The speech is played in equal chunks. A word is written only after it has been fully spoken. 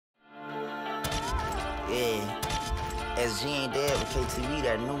Yeah. SG ain't dead with KTV,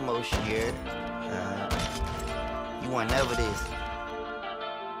 that new motion, you heard? You want never this.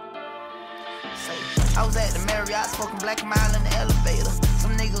 I was at the Marriott smoking Black Mile in the elevator.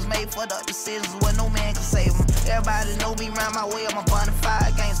 Some niggas made fucked up decisions where no man can save them. Everybody know me round my way, I'm a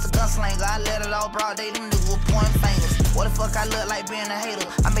bonafide gangster gunslinger. I let it all broad day, them niggas were pointing fingers. What the fuck I look like being a hater?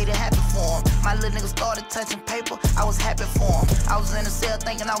 I made it happen for him. My little nigga started touching paper, I was happy for him. I was in the cell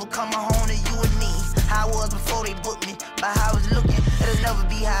thinking I was coming home to you and me. How I was before they booked me, by how I was looking, it'll never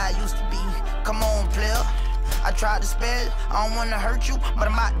be how I used to be. Come on, player. I tried to spare it, I don't wanna hurt you, but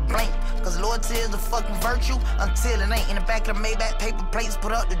I'm out to blink. Cause loyalty is the fucking virtue, until it ain't. In the back of the Maybach paper plates,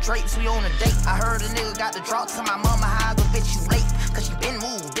 put up the drapes, we on a date. I heard a nigga got the drop to my mama, how I go bitch you late. Cause she been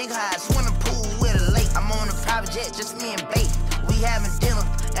moved, big high, swimming pool with a lake. I'm on a private jet, just me and bait. We having dinner,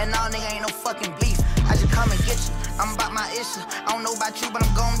 and all nigga ain't no fucking beef. I just come and get you, I'm about my issue. I don't know about you, but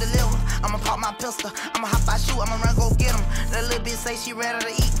I'm gon' deliver. I'ma pop my pistol, I'ma hop out shoot, I'ma run go get him. That little bitch say she ready to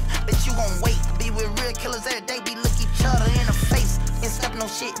eat, bitch you gon' wait. Be with real killers every day, we look each other in the face. Ain't stepping no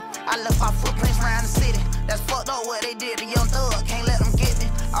shit, I left our footprints around the city. That's fucked up what they did to Young Thug, can't let them get me.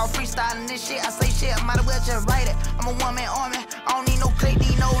 All freestyling this shit, I say shit, I might as well just write it. I'm a one-man army, I don't need no clique,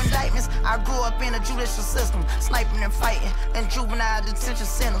 need no indictments. I grew up in a judicial system, sniping and fighting, and juvenile detention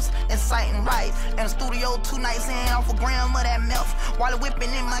centers, inciting riots. In the studio 2 nights in, off a gram of that meth, while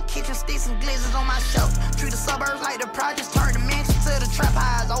whipping in my kitchen, sticks and glizzards on my shelf. Treat the suburbs like the projects, turn the mansion to the trap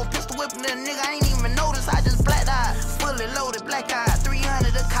highs. I was pistol whipping the nigga, I ain't even noticed, I just blacked eyed. Fully loaded, black eye,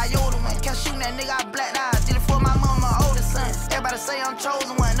 300 a coyote one. Kept shooting that nigga, I blacked eyes. Did it for my mama, oldest son. Everybody say I'm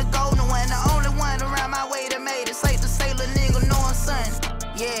chosen one, the golden one, the only one around my way that made it. Safe to say, little nigga, knowing son.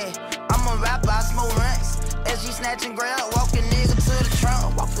 Yeah, I'm a rapper, I smoke runts. SG snatching grab, walking nigga to the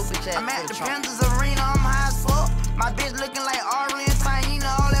trunk. Walk through bitch ass. I'm at the Panthers arena, I'm high as fuck. My bitch looking like Ari and Taina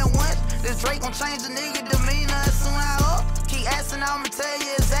all at once. This Drake gon' change the nigga demeanor as soon as I